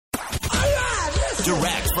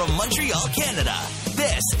Direct from Montreal, Canada,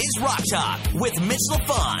 this is Rock Talk with Mitch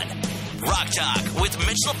LaFon. Rock Talk with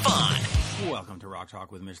Mitch LaFon. Welcome to Rock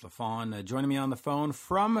Talk with Mitch LaFon. Joining me on the phone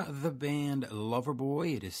from the band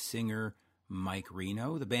Loverboy, it is singer Mike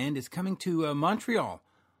Reno. The band is coming to Montreal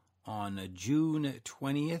on June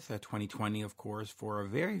 20th, 2020, of course, for a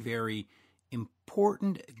very, very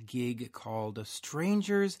important gig called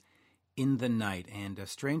Strangers in the Night. And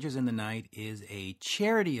Strangers in the Night is a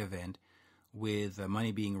charity event with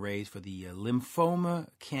money being raised for the Lymphoma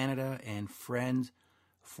Canada and Friends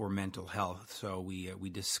for Mental Health. So we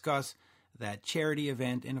discuss that charity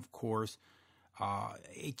event, and of course,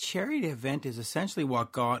 a charity event is essentially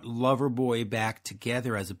what got Loverboy back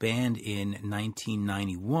together as a band in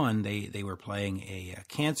 1991. They were playing a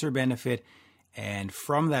cancer benefit, and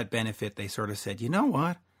from that benefit, they sort of said, you know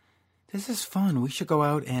what? This is fun. We should go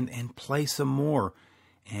out and play some more.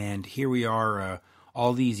 And here we are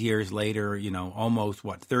all these years later, you know, almost,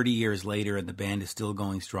 30 years later, and the band is still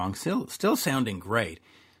going strong, still sounding great.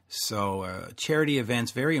 So charity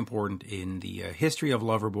events, very important in the history of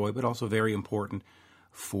Loverboy, but also very important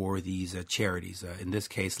for these charities. In this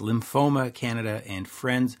case, Lymphoma Canada and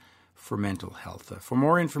Friends for Mental Health. For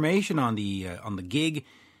more information on the gig,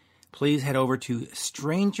 please head over to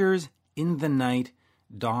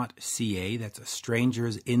strangersinthenight.ca. That's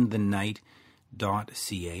strangersinthenight.ca.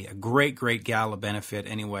 A great gala benefit.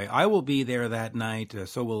 Anyway, I will be there that night.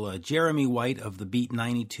 So will Jeremy White of the Beat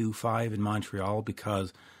 92.5 in Montreal,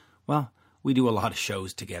 because, well, we do a lot of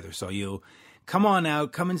shows together. So you come on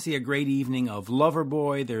out, come and see a great evening of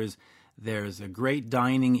Loverboy. There's a great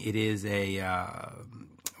dining. It is a a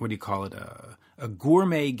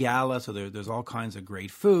gourmet gala. So there's all kinds of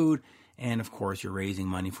great food. And of course, you're raising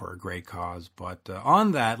money for a great cause. But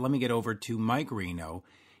on that, let me get over to Mike Reno.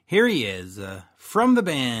 Here he is, from the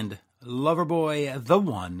band Loverboy, the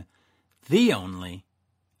one, the only,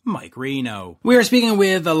 Mike Reno. We are speaking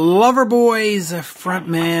with Loverboy's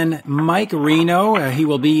frontman, Mike Reno. He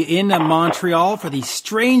will be in Montreal for the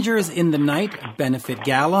Strangers in the Night benefit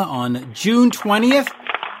gala on June 20th.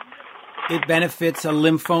 It benefits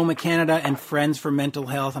Lymphoma Canada and Friends for Mental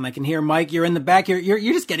Health. And I can hear, Mike, you're in the back. You're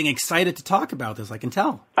just getting excited to talk about this, I can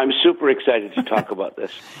tell. I'm super excited to talk about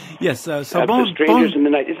this. Yes. Strangers in the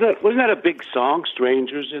Night. Wasn't that a big song,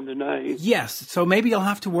 Strangers in the Night? Yes. So maybe you'll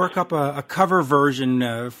have to work up a cover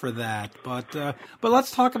version for that. But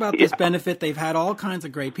let's talk about this benefit. They've had all kinds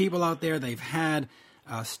of great people out there. They've had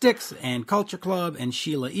Styx and Culture Club and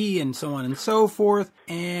Sheila E. and so on and so forth.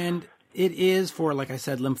 And it is for, like I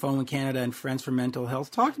said, Lymphoma Canada and Friends for Mental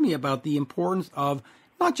Health. Talk to me about the importance of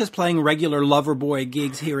not just playing regular Loverboy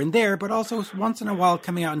gigs here and there, but also once in a while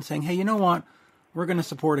coming out and saying, hey, you know what? We're going to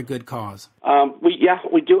support a good cause. We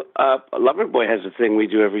do. Loverboy has a thing we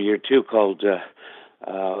do every year, too, called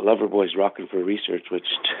Loverboy's Rockin' for Research, which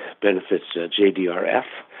benefits JDRF,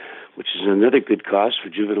 which is another good cause for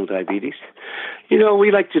juvenile diabetes. You know,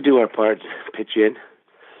 we like to do our part, pitch in,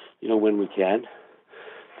 when we can.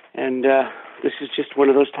 And this is just one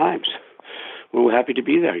of those times. We're happy to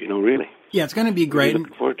be there, really. Yeah, it's going to be great.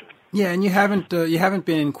 Looking forward to it. Yeah, and you haven't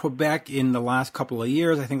been in Quebec in the last couple of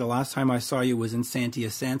years. I think the last time I saw you was in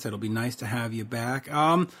Saint-Hyacinthe. It'll be nice to have you back.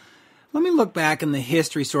 Let me look back in the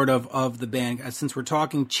history sort of the band. Since we're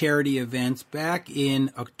talking charity events, back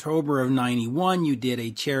in October of 91, you did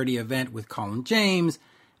a charity event with Colin James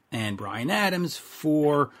and Bryan Adams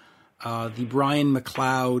for the Brian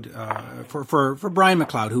McLeod, for Brian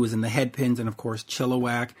McLeod, who was in the Headpins, and of course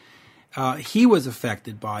Chilliwack. He was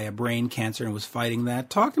affected by a brain cancer and was fighting that.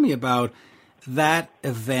 Talk to me about that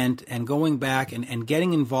event and going back and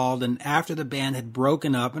getting involved. And after the band had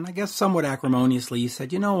broken up, and I guess somewhat acrimoniously, you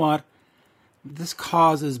said, you know what? This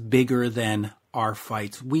cause is bigger than our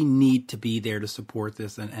fights. We need to be there to support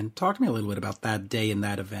this. And talk to me a little bit about that day and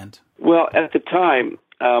that event. Well, at the time,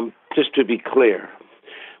 just to be clear,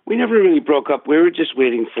 we never really broke up. We were just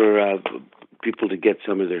waiting for people to get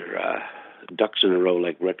some of their ducks in a row,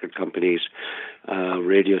 like record companies,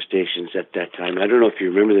 radio stations at that time. I don't know if you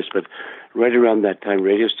remember this, but right around that time,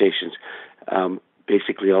 radio stations,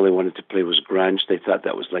 basically all they wanted to play was grunge. They thought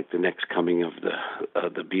that was like the next coming of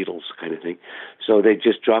the Beatles kind of thing. So they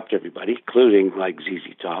just dropped everybody, including like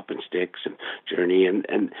ZZ Top and Styx and Journey. And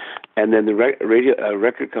then the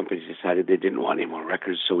record companies decided they didn't want any more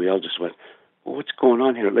records, so we all just went, well, what's going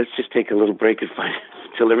on here? Let's just take a little break and find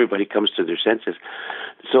until everybody comes to their senses.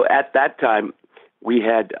 So at that time, we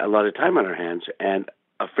had a lot of time on our hands, and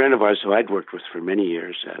a friend of ours who I'd worked with for many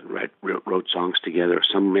years wrote songs together.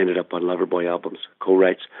 Some ended up on Loverboy albums,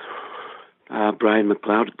 co-writes. Brian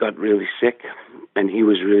McLeod got really sick, and he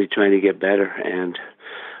was really trying to get better. And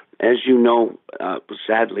as you know,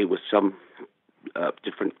 sadly, with some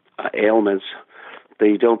different ailments,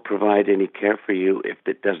 they don't provide any care for you if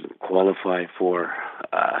it doesn't qualify for,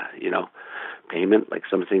 payment. Like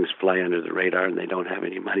some things fly under the radar and they don't have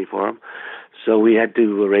any money for them. So we had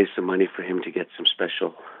to raise some money for him to get some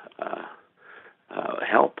special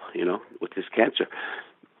help, with his cancer.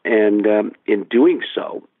 And in doing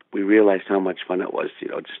so, we realized how much fun it was,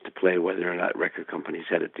 just to play, whether or not record companies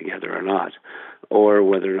had it together or not, or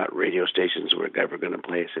whether or not radio stations were ever going to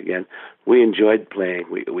play us again. We enjoyed playing.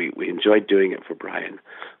 We enjoyed doing it for Brian.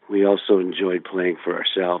 We also enjoyed playing for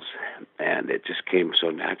ourselves, and it just came so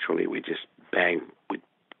naturally. We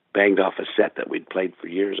banged off a set that we'd played for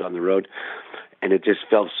years on the road, and it just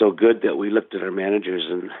felt so good that we looked at our managers,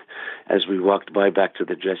 and as we walked by back to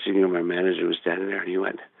the dressing room, our manager was standing there, and he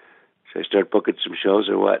went, "Should I start booking some shows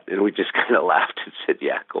or what?" And we just kind of laughed and said,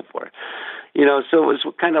 "Yeah, go for it." So it was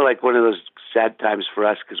kind of like one of those sad times for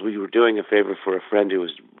us, because we were doing a favor for a friend who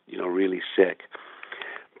was, really sick.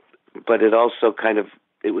 But it also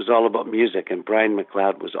it was all about music, and Brian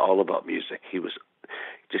McLeod was all about music. He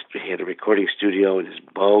had a recording studio in his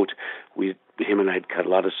boat. Him and I had cut a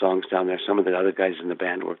lot of songs down there. Some of the other guys in the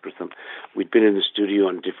band worked with him. We'd been in the studio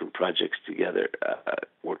on different projects together,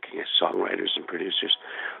 working as songwriters and producers.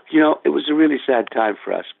 It was a really sad time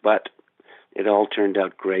for us, but it all turned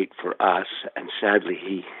out great for us. And sadly,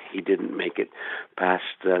 he didn't make it past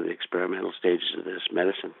the experimental stages of this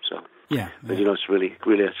medicine. So yeah, but it's really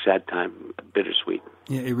a sad time, bittersweet.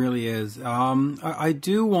 Yeah, it really is. I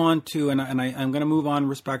do want to, and I'm going to move on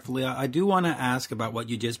respectfully. I do want to ask about what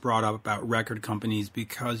you just brought up about record companies,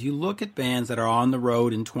 because you look at bands that are on the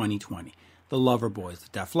road in 2020, the Loverboys, the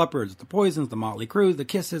Def Leppards, the Poisons, the Motley Crue, the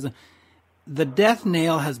Kisses. The death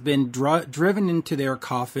nail has been driven into their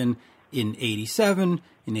coffin in 87,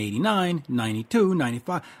 in 89, 92,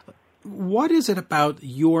 95. What is it about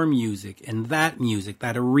your music and that music,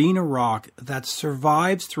 that arena rock, that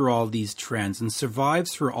survives through all these trends and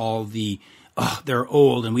survives through all the, they're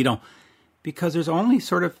old and we don't, because there's only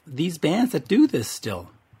sort of these bands that do this still?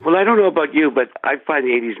 Well, I don't know about you, but I find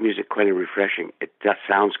 80s music quite refreshing. It just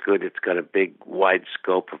sounds good. It's got a big, wide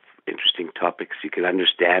scope of interesting topics. You can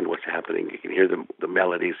understand what's happening. You can hear the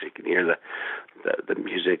melodies. You can hear the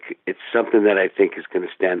music. It's something that I think is going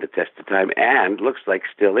to stand the test of time, and looks like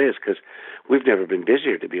still is, because we've never been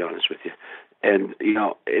busier, to be honest with you. And,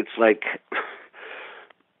 it's like,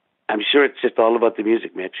 I'm sure it's just all about the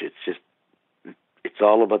music, Mitch. It's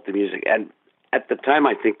all about the music. And at the time,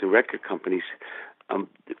 I think the record companies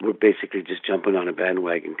we're basically just jumping on a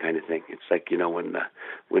bandwagon kind of thing. It's like, when the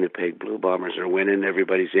Winnipeg Blue Bombers are winning,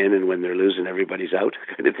 everybody's in, and when they're losing, everybody's out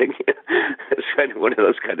kind of thing. It's kind of one of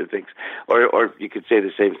those kind of things. Or you could say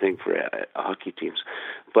the same thing for hockey teams.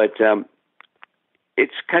 But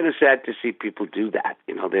it's kind of sad to see people do that.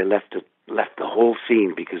 They left the whole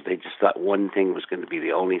scene because they just thought one thing was going to be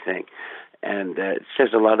the only thing. And it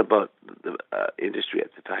says a lot about the industry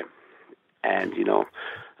at the time. And,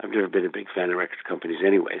 I've never been a big fan of record companies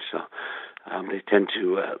anyway, so they tend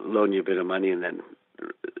to loan you a bit of money and then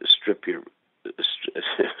strip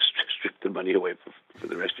the money away for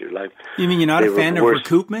the rest of your life. You mean you're not a fan of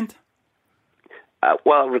recoupment?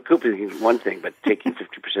 Well, recouping is one thing, but taking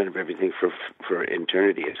 50% of everything for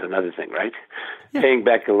eternity is another thing, right? Yeah. Paying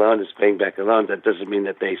back a loan is paying back a loan. That doesn't mean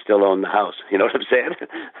that they still own the house. You know what I'm saying?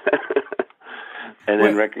 And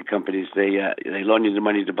then record companies, they loan you the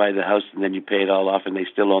money to buy the house, and then you pay it all off, and they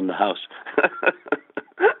still own the house,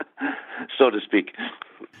 so to speak.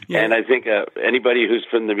 Yeah. And I think anybody who's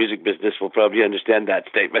from the music business will probably understand that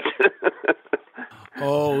statement.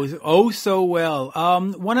 So well.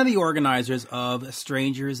 One of the organizers of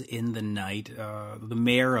Strangers in the Night, the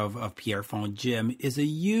mayor of Pierrefonds, Jim, is a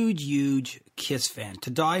huge Kiss fan.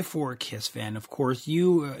 To die for a Kiss fan. Of course,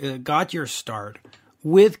 you got your start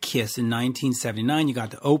with Kiss in 1979. You got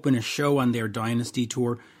to open a show on their Dynasty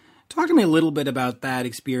tour. Talk to me a little bit about that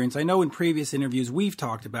experience. I know in previous interviews we've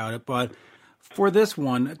talked about it, but for this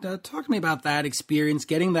one, talk to me about that experience,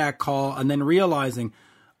 getting that call, and then realizing,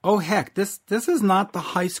 oh heck, this is not the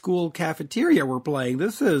high school cafeteria we're playing.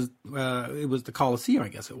 This is it was the Coliseum, I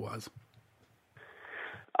guess it was.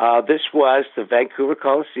 This was the Vancouver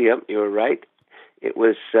Coliseum. You were right. It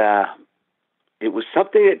was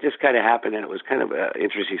something that just kind of happened, and it was kind of an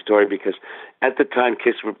interesting story because at the time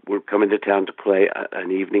Kiss were coming to town to play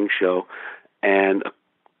an evening show, and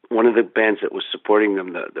one of the bands that was supporting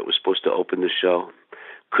them that was supposed to open the show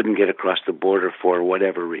couldn't get across the border for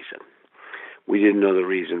whatever reason. We didn't know the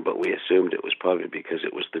reason, but we assumed it was probably because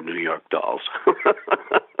it was the New York Dolls.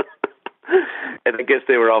 And I guess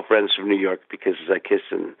they were all friends from New York because Kiss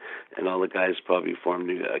and all the guys probably formed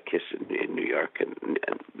Kiss in New York, and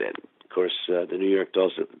course, the New York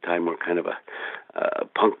Dolls at the time were kind of a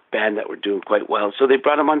punk band that were doing quite well. So they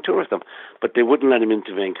brought him on tour with them, but they wouldn't let him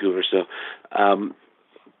into Vancouver. So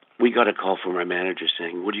we got a call from our manager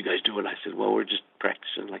saying, "What are you guys doing?" I said, "Well, we're just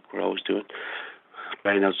practicing like we're always doing.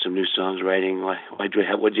 Writing out some new songs, writing. What do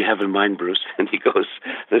you have in mind, Bruce?" And he goes,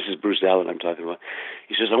 "This is Bruce Allen I'm talking about."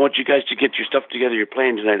 He says, "I want you guys to get your stuff together. You're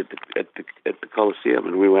playing tonight at the Coliseum."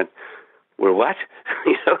 And we went, "We're what?"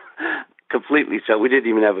 Completely. So we didn't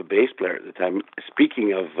even have a bass player at the time.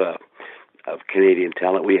 Speaking of Canadian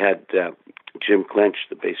talent, we had Jim Clench,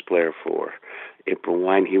 the bass player for April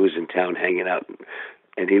Wine. He was in town hanging out,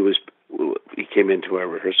 and he came into our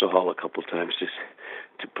rehearsal hall a couple of times just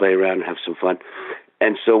to play around and have some fun.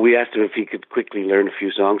 And so we asked him if he could quickly learn a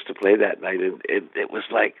few songs to play that night. And it was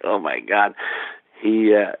like, oh my God, he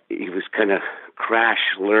was kind of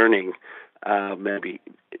crash learning maybe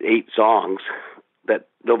 8 songs that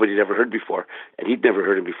nobody'd ever heard before, and he'd never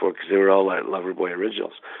heard them before because they were all Loverboy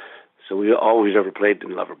originals. So all we'd ever played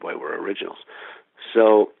in Loverboy were originals.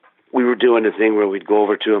 So we were doing a thing where we'd go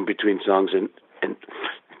over to him between songs and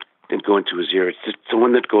go into his ear. It's just the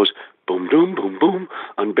one that goes boom, boom, boom, boom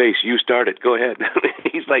on bass. You start it. Go ahead.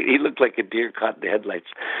 He looked like a deer caught in the headlights,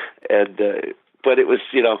 and but it was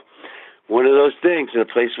one of those things. And the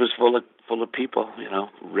place was full of people,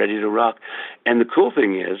 ready to rock. And the cool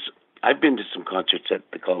thing is, I've been to some concerts at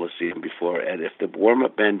the Coliseum before, and if the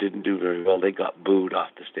warm-up band didn't do very well, they got booed off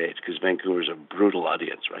the stage because Vancouver's a brutal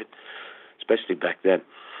audience, right? Especially back then.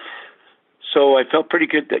 So I felt pretty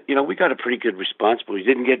good that, we got a pretty good response, but we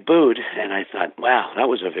didn't get booed, and I thought, wow, that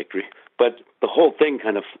was a victory. But the whole thing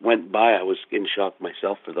kind of went by. I was in shock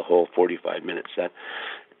myself for the whole 45-minute set,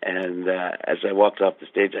 and as I walked off the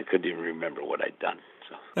stage, I couldn't even remember what I'd done.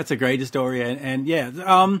 That's a great story, and yeah.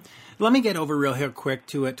 Let me get over real here quick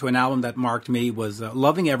to an album that marked me. Was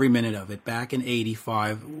loving every minute of it back in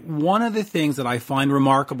 '85. One of the things that I find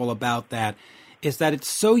remarkable about that is that it's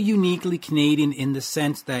so uniquely Canadian in the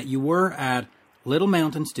sense that you were at Little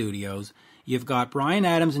Mountain Studios. You've got Bryan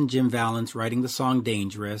Adams and Jim Vallance writing the song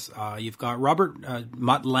 "Dangerous." You've got Robert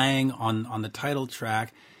Mutt Lange on the title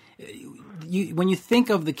track. When you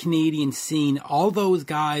think of the Canadian scene, all those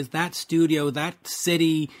guys, that studio, that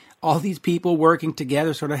city, all these people working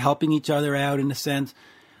together, sort of helping each other out in a sense.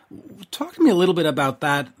 Talk to me a little bit about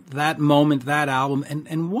that moment, that album,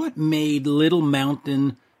 and what made Little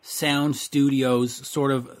Mountain Sound Studios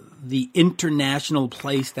sort of the international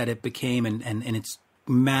place that it became and its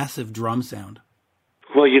massive drum sound.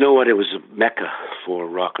 Well, you know what? It was a mecca for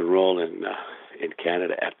rock and roll in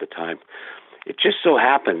Canada at the time. It just so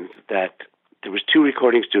happened that there was 2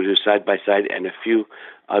 recording studios side by side and a few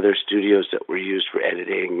other studios that were used for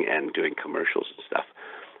editing and doing commercials and stuff.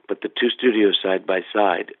 But the 2 studios side by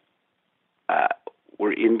side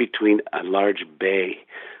were in between a large bay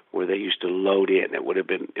where they used to load in. It would have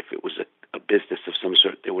been, if it was a business of some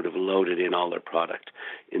sort, they would have loaded in all their product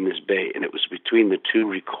in this bay. And it was between the 2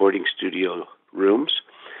 recording studio rooms.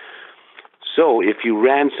 So if you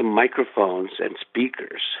ran some microphones and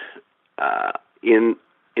speakers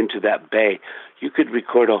into that bay, you could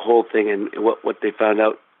record a whole thing. And what they found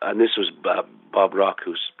out, and this was Bob Rock,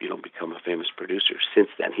 who's become a famous producer since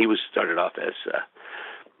then. He was started off as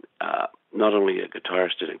not only a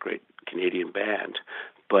guitarist in a great Canadian band,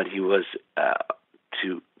 but he was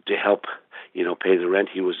to help pay the rent.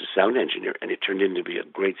 He was a sound engineer, and it turned into be a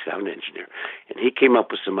great sound engineer. And he came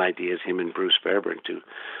up with some ideas, him and Bruce Fairbairn, to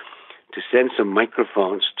send some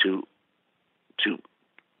microphones to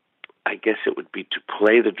I guess it would be to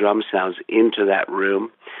play the drum sounds into that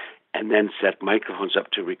room and then set microphones up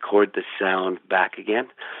to record the sound back again.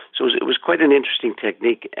 So it was quite an interesting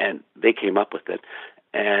technique, and they came up with it,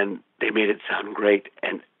 and they made it sound great.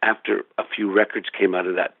 And after a few records came out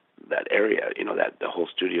of that area, that the whole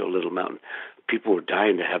studio, Little Mountain, people were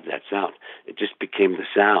dying to have that sound. It just became the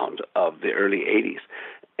sound of the early 80s.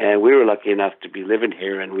 And we were lucky enough to be living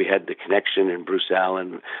here, and we had the connection, and Bruce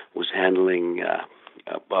Allen was handling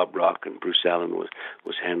Bob Rock, and Bruce Allen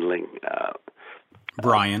was handling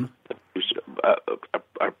Brian.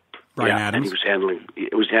 Bryan Adams. He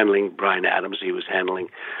was handling Bryan Adams. He was handling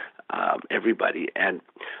everybody, and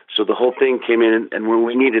so the whole thing came in. And when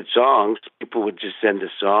we needed songs, people would just send us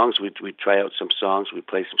songs. We'd try out some songs. We'd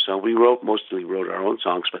play some songs. We mostly wrote our own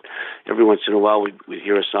songs, but every once in a while we'd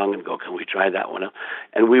hear a song and go, "Can we try that one out?"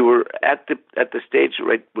 And we were at the stage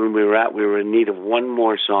right when we were in need of one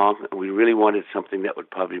more song, and we really wanted something that would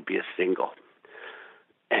probably be a single.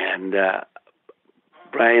 And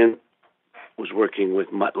Brian was working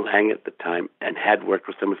with Mutt Lange at the time and had worked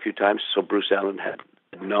with him a few times, so Bruce Allen had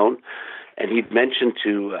known. And he'd mentioned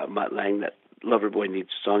to Mutt Lange that Loverboy needs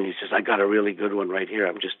a song. He says, "I got a really good one right here.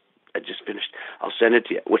 I'm just I just finished. I'll send it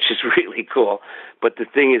to you," which is really cool. But the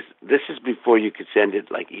thing is, this is before you could send it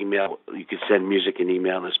like email. You could send music in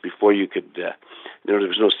email. This before you could, there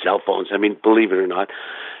was no cell phones. I mean, believe it or not,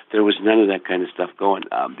 there was none of that kind of stuff going.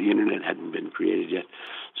 The internet hadn't been created yet.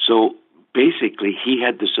 So basically, he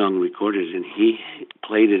had the song recorded, and he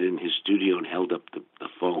played it in his studio and held up the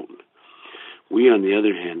phone. We, on the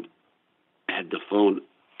other hand, had the phone,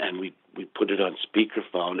 and we put it on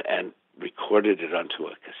speakerphone and recorded it onto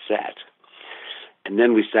a cassette. And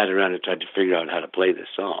then we sat around and tried to figure out how to play this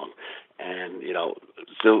song. And,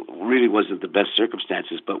 so really wasn't the best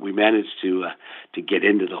circumstances, but we managed to get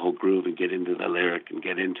into the whole groove and get into the lyric and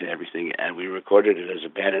get into everything. And we recorded it as a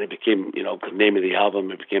band, and it became, the name of the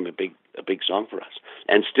album. It became a big song for us,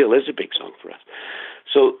 and still is a big song for us.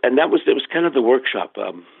 So, and it was kind of the workshop.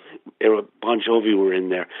 Bon Jovi were in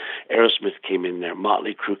there, Aerosmith came in there,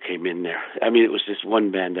 Motley Crue came in there. I mean, it was just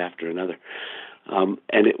one band after another,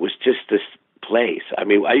 and it was just this place. I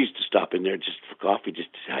mean, I used to stop in there just for coffee,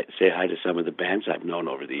 just to say hi to some of the bands I've known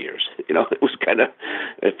over the years. It was kind of,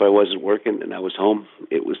 if I wasn't working and I was home,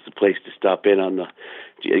 it was the place to stop in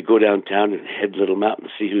you go downtown and head Little Mountain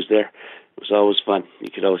to see who's there. It was always fun. You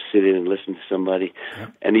could always sit in and listen to somebody.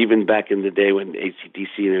 Yep. And even back in the day when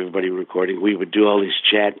AC/DC and everybody were recording, we would do all these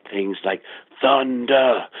chant things like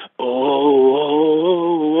thunder, oh,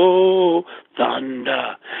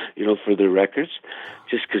 thunder, for the records,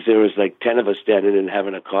 just because there was like 10 of us standing and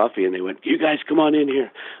having a coffee, and they went, "You guys come on in here.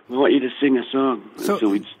 We want you to sing a song." So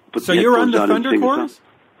we'd put you're on the Thunder Chorus?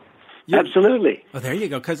 Absolutely. Oh, there you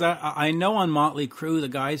go. Because I know on Motley Crue, the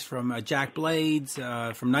guys from Jack Blades,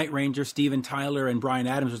 from Night Ranger, Steven Tyler, and Bryan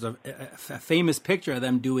Adams, there's a famous picture of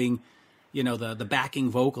them doing, the backing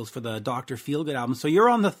vocals for the Dr. Feelgood album. So you're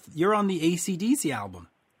on the AC/DC album.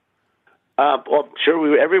 Well,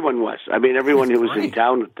 sure, everyone was. I mean, everyone who was in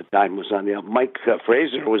town at the time was on the album. Mike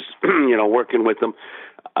Fraser was, working with them.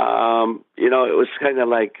 It was kind of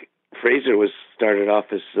like Fraser started off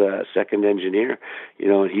as second engineer,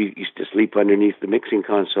 and he used to sleep underneath the mixing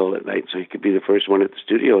console at night so he could be the first one at the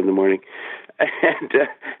studio in the morning. And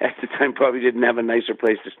at the time probably didn't have a nicer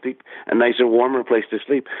place to sleep, a nicer, warmer place to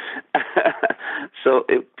sleep. So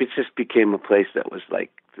it just became a place that was like,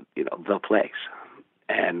 the place.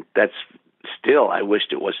 And that's still, I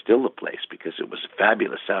wished it was still the place, because it was a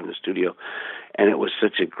fabulous sound in the studio, and it was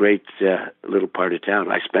such a great little part of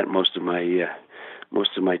town. I spent most of my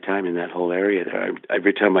time in that whole area there.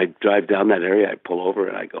 Every time I drive down that area, I pull over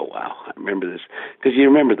and I go, "Wow, I remember this." Because you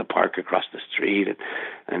remember the park across the street,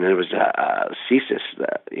 and there was CSIS,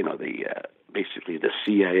 basically the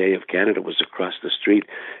CIA of Canada was across the street,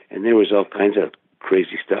 and there was all kinds of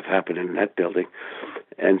crazy stuff happening in that building.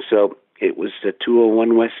 And so it was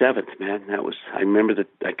 201 West 7th, man.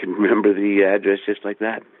 I can remember the address just like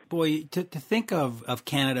that. Boy, to think of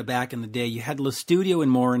Canada back in the day, you had Le Studio in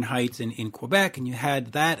Morin Heights in Quebec, and you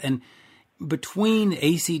had that, and between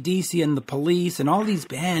AC/DC and the Police and all these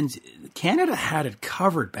bands, Canada had it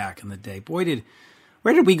covered back in the day. Boy,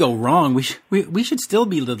 where did we go wrong? We should still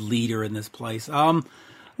be the leader in this place. Let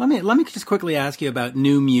me just quickly ask you about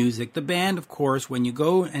new music. The band, of course, when you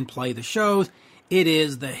go and play the shows, it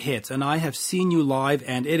is the hits, and I have seen you live,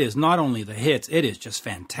 and it is not only the hits, it is just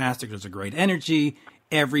fantastic. There's a great energy.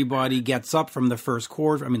 Everybody gets up from the first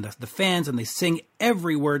chord. I mean, the fans, and they sing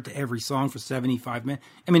every word to every song for 75 minutes.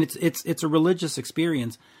 I mean, it's a religious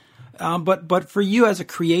experience. But for you as a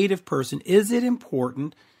creative person, is it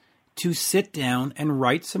important to sit down and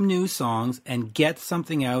write some new songs and get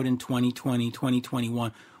something out in 2020,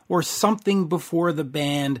 2021, or something before the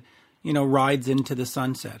band, rides into the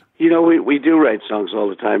sunset? We do write songs all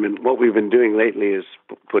the time, and what we've been doing lately is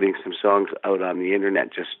putting some songs out on the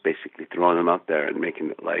internet, just basically throwing them out there and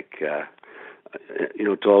making it like,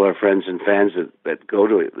 to all our friends and fans that go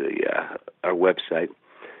to our website.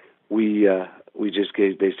 We just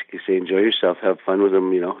basically say, enjoy yourself, have fun with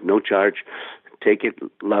them, no charge, take it,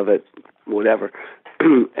 love it, whatever.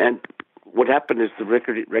 And what happened is the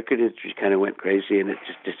record industry kind of went crazy, and it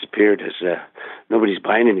just disappeared as nobody's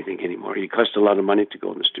buying anything anymore. It cost a lot of money to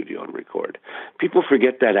go in the studio and record. People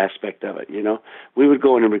forget that aspect of it, We would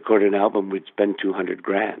go in and record an album, we'd spend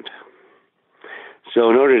 $200,000. So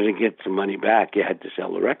in order to get some money back, you had to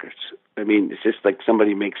sell the records. I mean, it's just like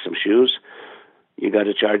somebody makes some shoes, you got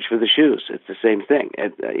to charge for the shoes. It's the same thing.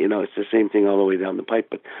 It's the same thing all the way down the pipe.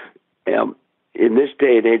 But in this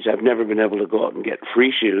day and age, I've never been able to go out and get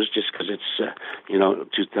free shoes just because it's,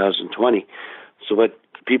 2020. So what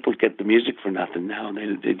people get the music for nothing now,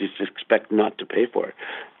 and they just expect not to pay for it.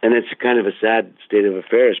 And it's kind of a sad state of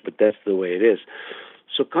affairs, but that's the way it is.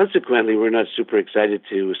 So consequently, we're not super excited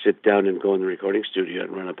to sit down and go in the recording studio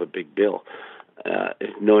and run up a big bill.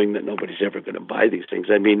 knowing that nobody's ever going to buy these things.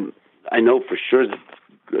 I mean, I know for sure that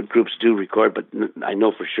groups do record, but I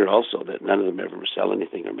know for sure also that none of them ever sell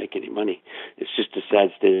anything or make any money. It's just a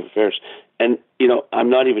sad state of affairs. And, I'm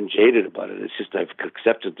not even jaded about it. It's just I've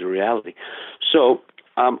accepted the reality. So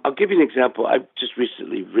I'll give you an example. I've just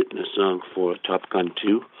recently written a song for Top Gun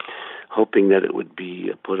 2, hoping that it would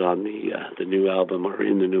be put on the new album or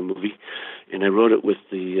in the new movie. And I wrote it with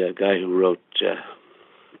the guy who wrote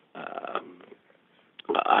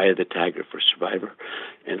Eye of the Tiger for Survivor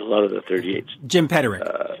and a lot of the 38s. Jim Peterick.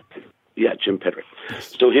 Yeah, Jim Peterick.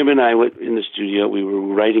 So him and I went in the studio. We were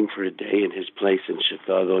writing for a day in his place in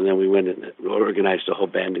Chicago, and then we went and organized a whole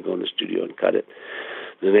band to go in the studio and cut it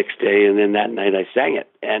the next day. And then that night I sang it.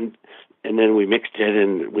 And then we mixed it,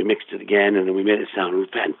 and we mixed it again, and then we made it sound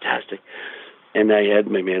fantastic. And I had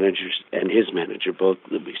my managers and his manager both.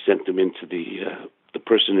 We sent them into the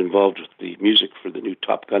person involved with the music for the new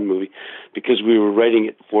Top Gun movie, because we were writing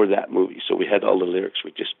it for that movie. So we had all the lyrics,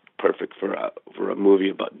 which just perfect for a movie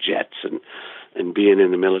about jets and being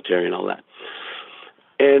in the military and all that.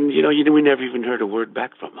 And we never even heard a word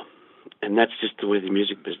back from them. And that's just the way the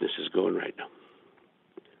music business is going right now.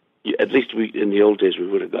 At least in the old days, we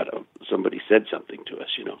would have got somebody said something to us,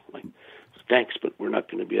 like, thanks, but we're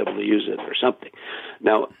not going to be able to use it or something.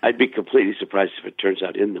 Now, I'd be completely surprised if it turns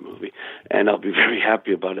out in the movie, and I'll be very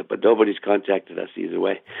happy about it, but nobody's contacted us either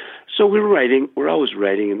way. So we're writing, we're always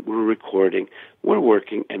writing, and we're recording, we're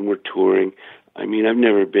working, and we're touring. I mean, I've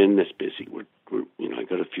never been this busy. We're I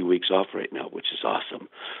got a few weeks off right now, which is awesome.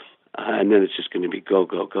 And then it's just going to be go,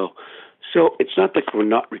 go, go. So it's not like we're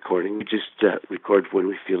not recording. We just record when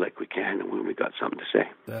we feel like we can and when we got something to say.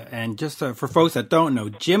 And just for folks that don't know,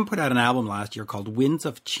 Jim put out an album last year called Winds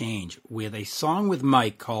of Change with a song with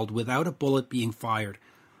Mike called Without a Bullet Being Fired,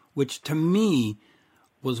 which to me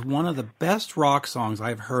was one of the best rock songs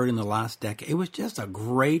I've heard in the last decade. It was just a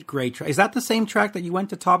great, great track. Is that the same track that you went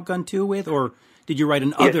to Top Gun 2 with, or did you write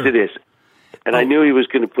another? Yes, it is. And I knew he was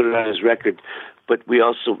going to put it on his record, but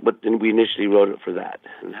then we initially wrote it for that,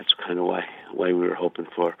 and that's kind of why we were hoping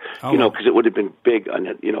for, because it would have been big on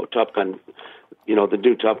it. Top Gun, the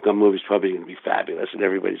new Top Gun movie is probably going to be fabulous, and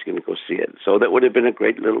everybody's going to go see it. So that would have been a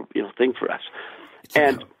great little thing for us.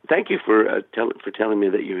 And thank you for telling me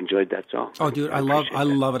that you enjoyed that song. Oh, dude, I love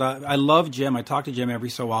it. I love Jim. I talk to Jim every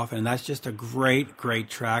so often, and that's just a great, great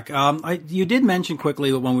track. You did mention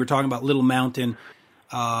quickly when we were talking about Little Mountain,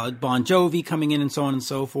 Bon Jovi coming in and so on and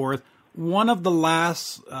so forth. One of the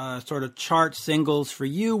last sort of chart singles for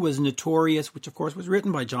you was Notorious, which of course was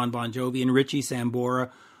written by John Bon Jovi and Richie Sambora.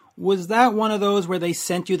 Was that one of those where they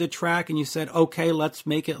sent you the track and you said, okay, let's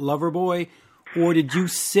make it Loverboy? Or did you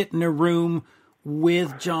sit in a room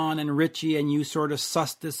with John and Richie and you sort of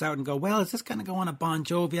sussed this out and go, well, is this going to go on a Bon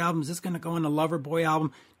Jovi album? Is this going to go on a Loverboy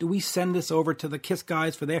album? Do we send this over to the Kiss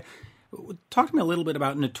guys for their... Talk to me a little bit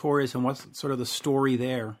about Notorious and what's sort of the story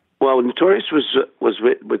there. Well, Notorious was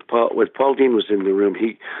with Paul Dean was in the room.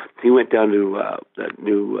 He went down to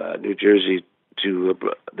New Jersey to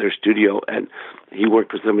their studio, and he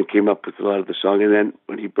worked with them and came up with a lot of the song. And then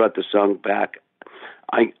when he brought the song back,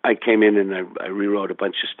 I came in and I rewrote a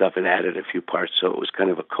bunch of stuff and added a few parts, so it was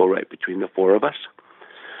kind of a co-write between the four of us.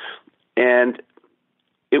 And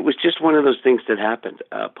it was just one of those things that happened.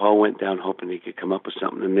 Paul went down hoping he could come up with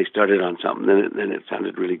something, and they started on something. Then it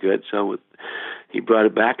sounded really good, so he brought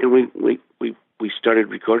it back, and we started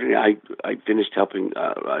recording it. I finished helping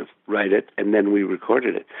write it, and then we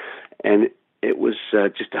recorded it, and it was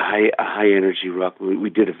just a high energy rock. We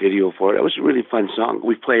did a video for it. It was a really fun song.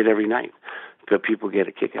 We play it every night because people get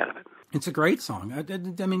a kick out of it. It's a great song.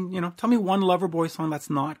 I mean, tell me one Loverboy song that's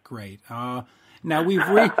not great. Now we've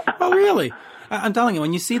well, really, I'm telling you,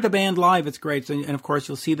 when you see the band live, it's great. So, and of course,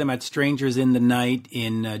 you'll see them at Strangers in the Night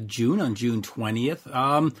in June, on June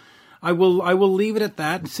 20th. I will leave it at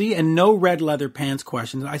that. See, and no red leather pants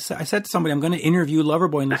questions. I said to somebody, I'm going to interview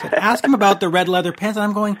Loverboy, and they said, ask him about the red leather pants. And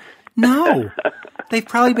I'm going, no. They've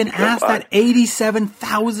probably been asked that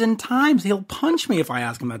 87,000 times. He'll punch me if I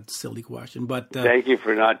ask him that silly question. But thank you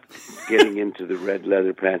for not getting into the red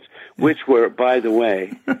leather pants, which were, by the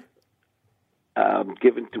way,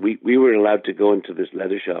 we were allowed to go into this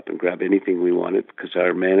leather shop and grab anything we wanted because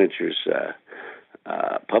our manager's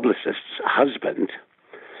publicist's husband,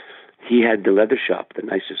 he had the leather shop, the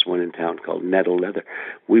nicest one in town, called Nettle Leather.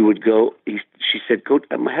 We would go. She said, "Go."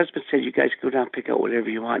 My husband said, "You guys go down, pick out whatever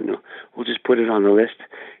you want, and we'll just put it on the list,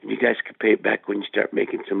 and you guys can pay it back when you start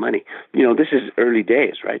making some money." This is early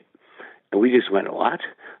days, right? And we just went, "What?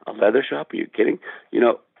 A leather shop? Are you kidding?"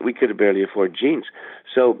 We could have barely afford jeans.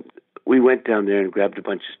 So we went down there and grabbed a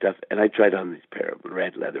bunch of stuff, and I tried on these pair of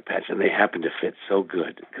red leather pants, and they happened to fit so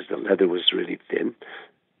good because the leather was really thin.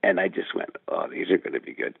 And I just went, oh, these are going to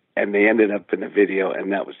be good. And they ended up in a video,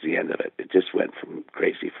 and that was the end of it. It just went from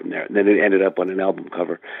crazy from there. And then it ended up on an album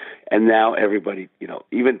cover. And now everybody,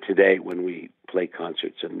 even today when we play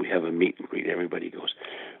concerts and we have a meet and greet, everybody goes,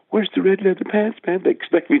 where's the red leather pants, man? They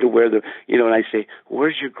expect me to wear and I say,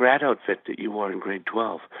 where's your grad outfit that you wore in grade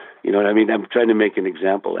 12? You know what I mean? I'm trying to make an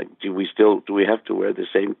example. Like, do we have to wear the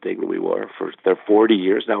same thing that we wore for 40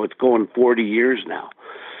 years? Now it's going 40 years now.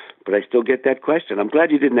 But I still get that question. I'm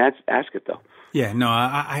glad you didn't ask it, though. Yeah, no,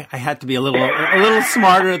 I had to be a little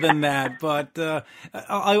smarter than that. But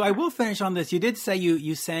I will finish on this. You did say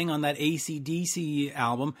you sang on that AC/DC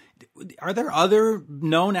album. Are there other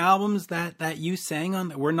known albums that you sang on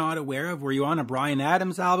that we're not aware of? Were you on a Bryan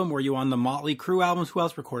Adams album? Were you on the Motley Crue albums? Who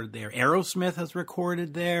else recorded there? Aerosmith has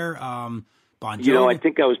recorded there. Bon Jovi. I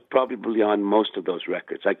think I was probably on most of those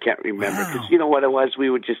records. I can't remember because you know what it was.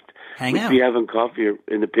 We would just be having coffee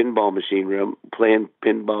in the pinball machine room, playing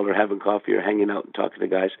pinball or having coffee or hanging out and talking to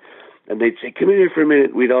guys. And they'd say, come in here for a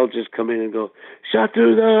minute. We'd all just come in and go, shot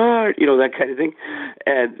through the heart, that kind of thing.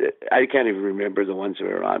 And I can't even remember the ones we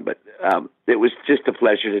were on, but it was just a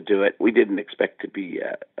pleasure to do it. We didn't expect to be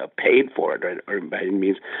paid for it or by any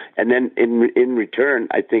means. And then in return,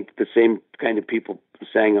 I think the same kind of people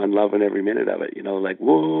sang on Lovin' Every Minute of it, like,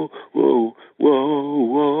 whoa, whoa, whoa,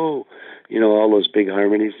 whoa, all those big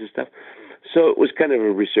harmonies and stuff. So it was kind of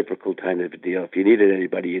a reciprocal kind of a deal. If you needed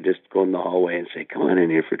anybody, you just go in the hallway and say, come on in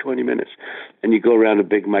here for 20 minutes. And you go around a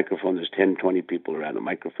big microphone. There's 10, 20 people around a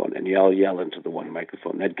microphone, and you all yell into the one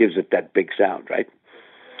microphone. That gives it that big sound, right?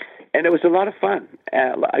 And it was a lot of fun.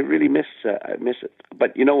 I really miss it.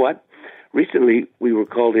 But you know what? Recently, we were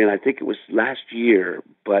called in, I think it was last year,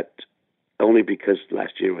 but only because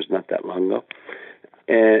last year was not that long ago.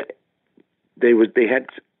 They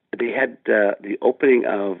had the opening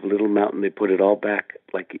of Little Mountain. They put it all back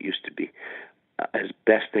like it used to be, as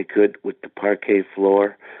best they could, with the parquet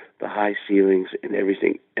floor, the high ceilings, and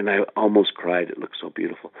everything. And I almost cried. It looked so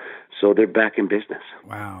beautiful. So they're back in business.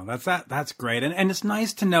 Wow, that's great. And it's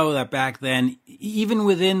nice to know that back then, even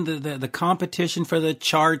within the competition for the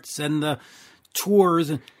charts and the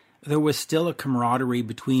tours, there was still a camaraderie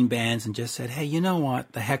between bands and just said, hey, you know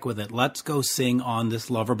what? The heck with it. Let's go sing on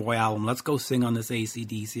this Loverboy album. Let's go sing on this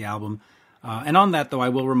AC/DC album. And on that, though, I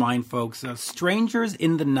will remind folks,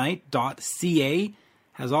 strangersinthenight.ca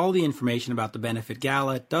has all the information about the benefit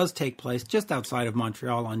gala. It does take place just outside of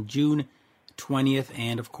Montreal on June 20th.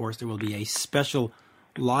 And, of course, there will be a special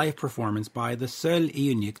live performance by the seul et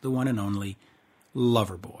unique, the one and only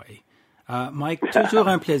Loverboy. Mike, toujours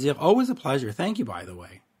un plaisir. Always a pleasure. Thank you, by the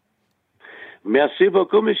way. Merci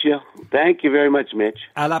beaucoup, monsieur. Thank you very much, Mitch.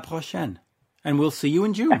 À la prochaine. And we'll see you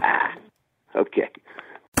in June. Okay.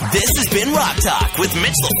 This has been Rock Talk with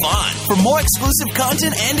Mitch LaFon. For more exclusive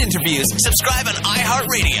content and interviews, subscribe on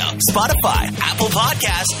iHeartRadio, Spotify, Apple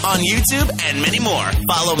Podcasts, on YouTube, and many more.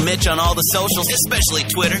 Follow Mitch on all the socials, especially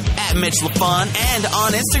Twitter, @Mitch LaFon, and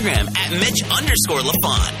on Instagram,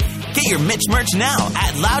 @Mitch_LaFon. Get your Mitch merch now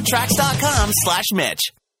at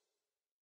loudtracks.com/Mitch.